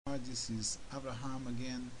This is Avraham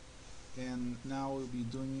again, and now we'll be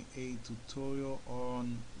doing a tutorial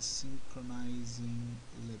on synchronizing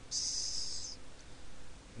lips.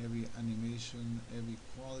 Every animation, every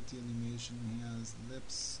quality animation has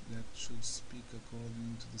lips that should speak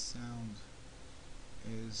according to the sound.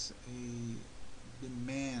 Is a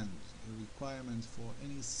demand, a requirement for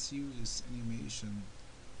any serious animation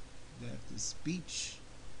that the speech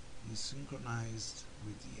is synchronized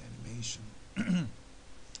with the animation.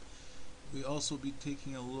 We'll also be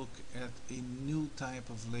taking a look at a new type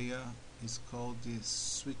of layer. It's called the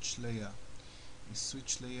switch layer. A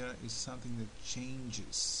switch layer is something that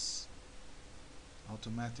changes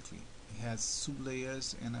automatically. It has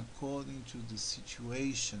sublayers, and according to the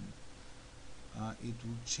situation, it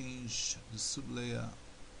will change the sublayer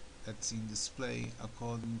that's in display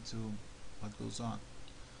according to what goes on.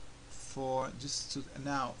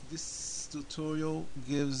 This tutorial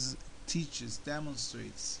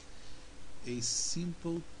demonstrates a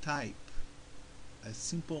simple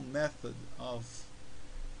method of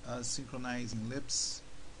synchronizing lips.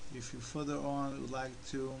 If you further on would like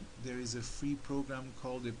to, there is a free program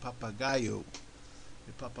called the Papagayo.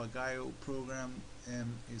 The Papagayo program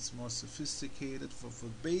is more sophisticated for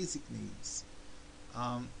basic needs.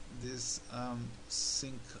 This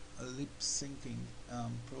lip syncing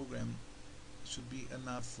program should be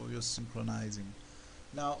enough for your synchronizing.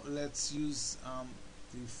 Now let's use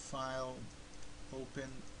the file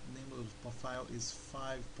open. Name of the file is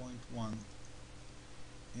 5.1,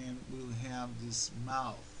 and we'll have this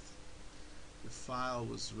mouth. The file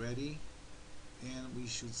was ready, and we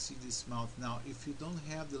should see this mouth. Now if you don't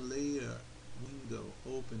have the layer window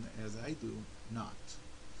open as I do not,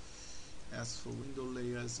 as for window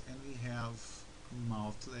layers, and we have a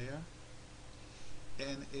mouth layer,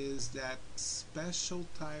 and is that special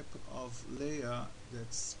type of layer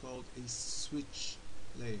that's called a switch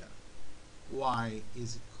layer. Why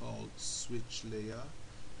is it called switch layer?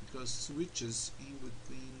 Because switches in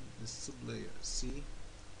between the sublayers. See,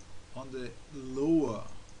 on the lower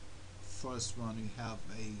first one we have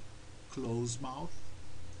a closed mouth,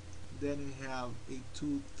 then we have a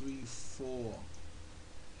 2, 3, 4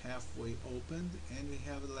 halfway opened, and we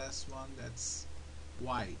have the last one that's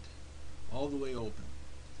wide, all the way open.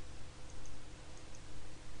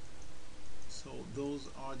 So those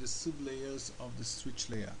are the sublayers of the switch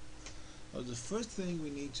layer. Now the first thing we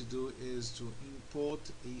need to do is to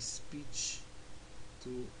import a speech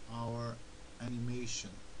to our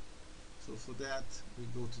animation. So for that we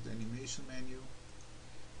go to the animation menu,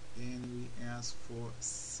 and we ask for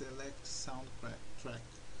select sound track.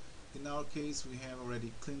 In our case we have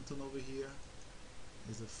already Clinton over here.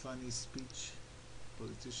 It's a funny speech.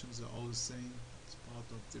 Politicians are all the same. It's part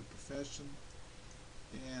of their profession.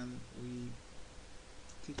 And we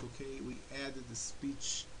click OK. We added the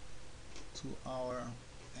speech to our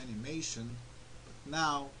animation, but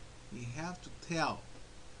now we have to tell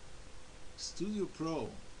Studio Pro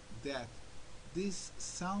that this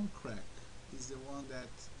sound crack is the one that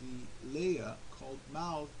the layer called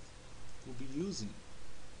mouth will be using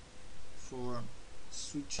for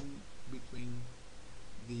switching between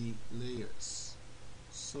the layers.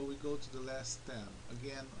 So we go to the last tab.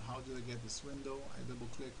 Again, how do I get this window? I double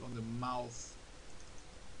click on the mouth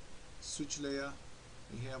switch layer.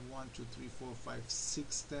 We have 1, 2, 3, 4, 5,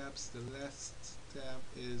 6 tabs. The last tab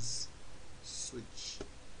is switch.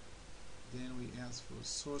 Then we ask for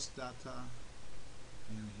source data,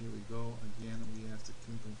 and here we go. Again, we have the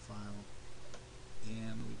Clinton file,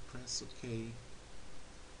 and we press OK.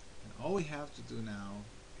 And all we have to do now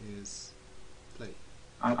is play.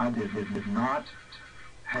 I did not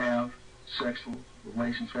have sexual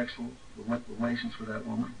relations with that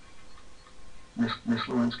woman, Miss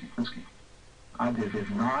Lewinsky. I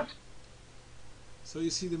did not. So you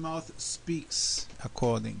see the mouth speaks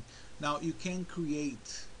according. Now you can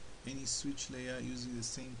create any switch layer using the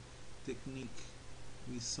same technique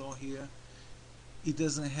we saw here. It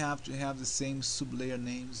doesn't have to have the same sublayer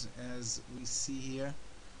names as we see here.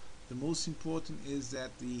 The most important is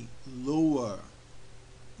that the lower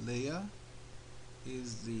layer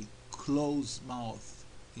is the closed mouth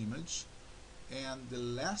image, and the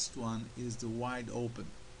last one is the wide open.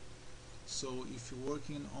 So if you're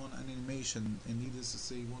working on an animation, and needless to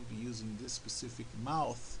say you won't be using this specific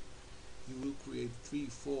mouth, you will create 3,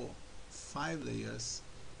 4, 5 layers,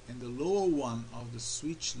 and the lower one of the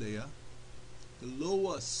switch layer, the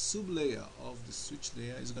lower sublayer of the switch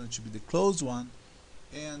layer is going to be the closed one,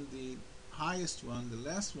 and the highest one, the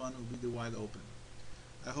last one, will be the wide open.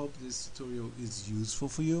 I hope this tutorial is useful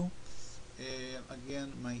for you.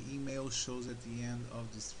 Again, my email shows at the end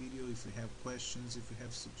of this video. If you have questions, if you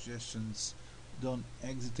have suggestions, don't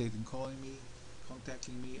hesitate in calling me,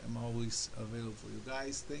 contacting me. I'm always available for you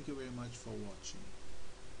guys. Thank you very much for watching.